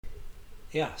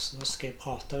Ja, så nå skal jeg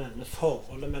prate om denne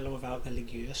forholdet mellom å være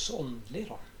religiøs og åndelig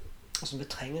da. Altså vi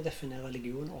trenger å definere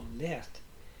religion og åndelighet.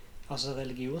 Altså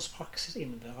religionspraksis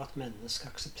innebærer at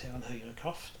mennesker aksepterer en høyere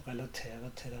kraft og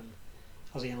relaterer til den,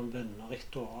 altså gjennom bønner,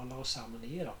 ritualer og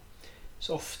seremonier da.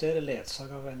 Så ofte er det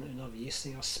ledsaget av en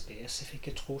undervisning av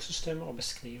spesifikke trosystemer og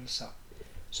beskrivelser.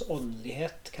 Så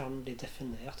åndelighet kan bli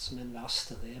definert som enhver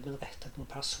streben rettet mot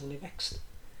personlig vekst.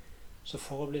 Så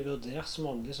for å bli vurdert som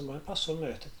åndelig, så må en person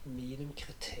møte et minimum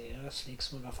kriterier, slik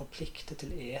som å være forpliktet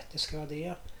til etiske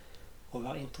verdier, og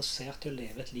være interessert i å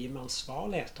leve et liv med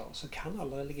ansvarligheter. Så kan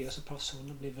alle religiøse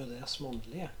personer bli vurdert som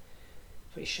åndelige.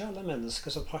 For ikke alle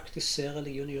mennesker som praktiserer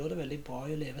religion gjør det veldig bra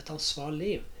i å leve et ansvarlig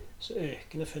liv. Så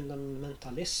økende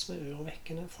fundamentalisme er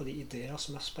urovekkende for de ideer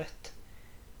som er spredt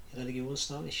i religionens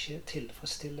navn ikke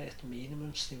tilfredsstiller et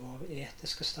minimumsnivå av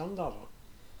etiske standarder.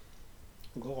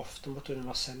 Går ofte mot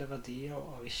universelle verdier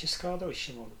av ikke-skade og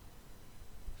ikke-vold.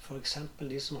 For eksempel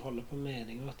de som holder på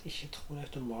meningen at ikke-troen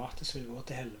automatisk vil gå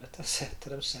til helvete,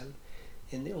 setter dem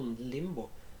selv inn i åndelig limbo.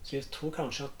 Så de tror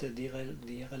kanskje at de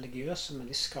er religiøse, men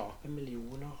de skaper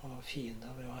millioner av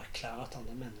fiender ved å erklære at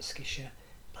andre mennesker ikke er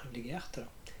privilegerte.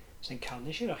 Så en kan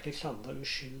ikke virkelig klandre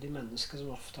uskyldige mennesker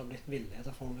som ofte har blitt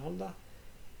villedet fra ung alder,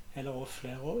 eller over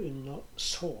flere år under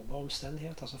sårbare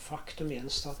omstendigheter. Altså faktum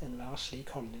gjenstår at enhver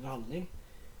slik holdning og handling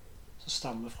som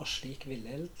stammer fra slik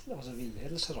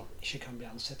villedelse ikke kan bli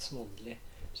ansett som åndelig.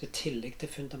 Så i tillegg til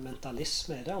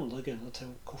fundamentalisme er det andre grunner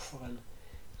til hvorfor en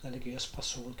religiøs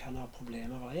person kan ha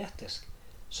problemer med å være etisk.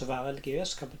 Så å være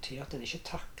religiøs kan bety at en ikke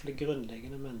takler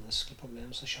grunnleggende menneskelige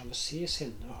problemer som sjalusi,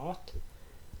 sinne og hat,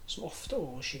 som ofte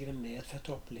overskygger den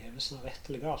medfødte opplevelsen av rett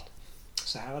eller galt.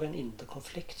 Så her er det en indre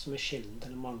konflikt som er kilden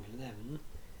til den manglende evnen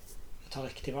å ta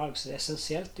riktig valg. Så det er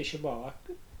essensielt ikke bare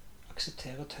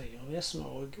akseptere et høyere vesen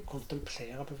og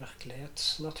kontemplere på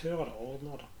virkelighetsnaturer og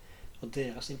ordner og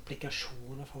deres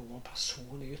implikasjoner for vår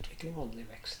personlige utvikling og åndelig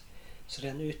vekst. Så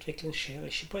denne utviklingen skjer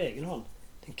ikke på egen hånd.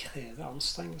 Den krever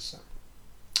anstrengelse.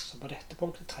 Så på dette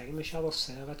punktet trenger vi ikke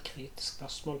adressere et kritisk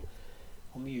spørsmål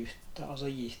om gitte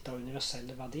og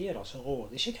universelle verdier. Så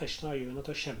råder ikke Krishna og Arjuna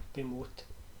til å kjempe imot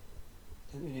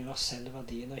den universelle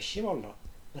verdien av ikke-vold.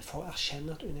 Men for å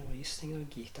erkjenne at undervisningen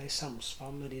av Gita er i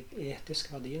samsvar med de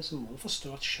etiske verdiene, så må man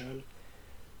forstå at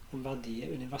selv om verdi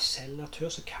er universell natur,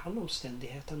 så kan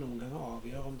omstendigheter noen ganger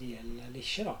avgjøre om de gjelder eller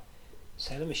ikke.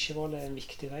 Selv om ikke-vold er en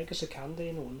viktig regel, så kan det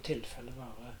i noen tilfeller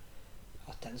være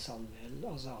at dens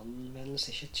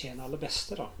anvendelse ikke tjener aller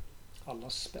beste.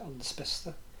 Alles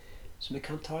beste. Så vi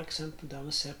kan ta eksempel der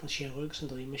vi ser på en kirurg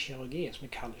som driver med kirurgi. Så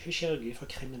vi kaller ikke kirurgi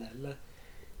for kriminelle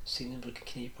siden de bruker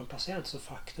kniv på en pasient, så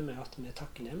faktum er at vi er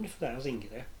takknemlige for deres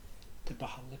inngrep. Det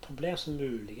behandler et problem som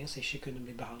muligens ikke kunne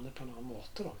bli behandlet på en annen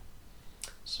måte.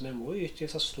 Så vi må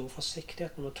utvise stor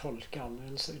forsiktighet når vi tolker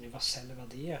anvendelse av universelle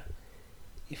verdier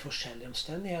i forskjellige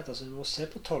omstendigheter. Så vi må se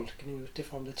på tolkning ut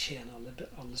ifra om det tjener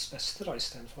alles beste i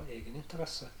stedet for egen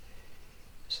interesse.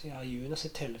 Så i Arjunas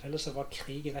tilfelle så var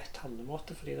krig rett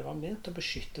handlemåte fordi det var ment å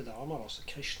beskytte damer. Så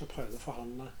Krishna prøvde å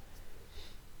forhandle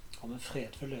om en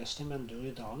fredfull løsning, men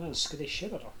Duryodhana ønsket ikke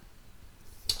det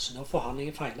Så når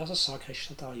forhandlingen feilet, så sa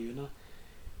Krishna til Arjuna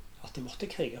at de måtte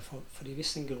krige, fordi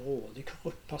hvis en grådig,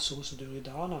 korrupt person som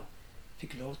Duryodhana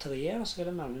fikk lov til å regjere, så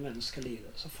ville mange mennesker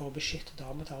lide. Så for å beskytte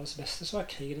damer til alles beste, så var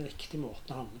krig den riktige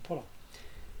måten å handle på.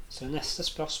 Så det neste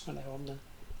spørsmålet er om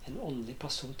en åndelig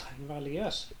person trenger å være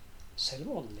religiøs. Selv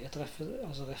om åndelighet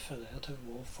refererer til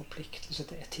vår forpliktelse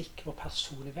til etikk og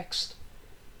personlig vekst,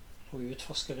 og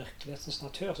utforske virkelighetens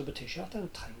natur, så betyr ikke at en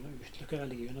trenger å utelukke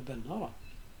religion og bønner.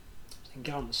 En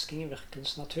gransking i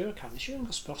virkelighetens natur kan ikke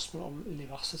unngå spørsmål om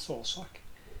universets årsak.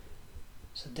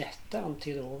 Så dette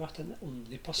antyder også at en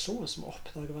åndelig person som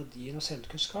oppdager verdien av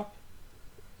selvkunnskap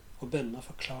og bønner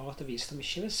forklarer at det viser dem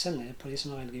ikke vil se ned på de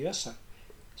som er religiøse,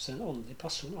 så en åndelig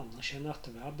person anerkjenner at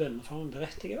hver bønneform er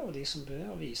berettiget, og de som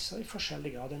ber og viser i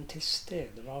forskjellig grad en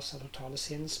tilstedeværelse av totale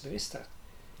sinns bevissthet.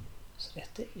 Så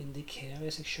dette indikerer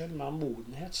i seg selv mer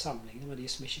modenhet sammenlignet med de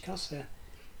som ikke kan se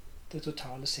det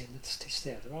totale sinnets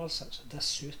tilstedeværelse. Så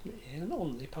dessuten er den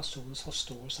åndelige personens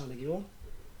forståelse av religion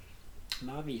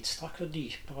mer vidstrakt og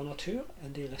dypere natur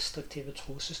enn de restriktive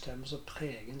trosystemer som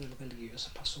preger den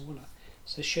religiøse personer.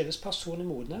 Så det skyldes personlig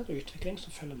modenhet og utvikling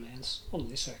som følger med ens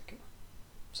åndelige søken.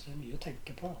 Så det er mye å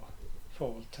tenke på i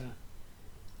forhold til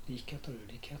likheter og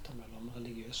ulikheter mellom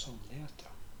religiøs og åndelighet.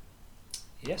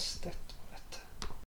 Yes, dette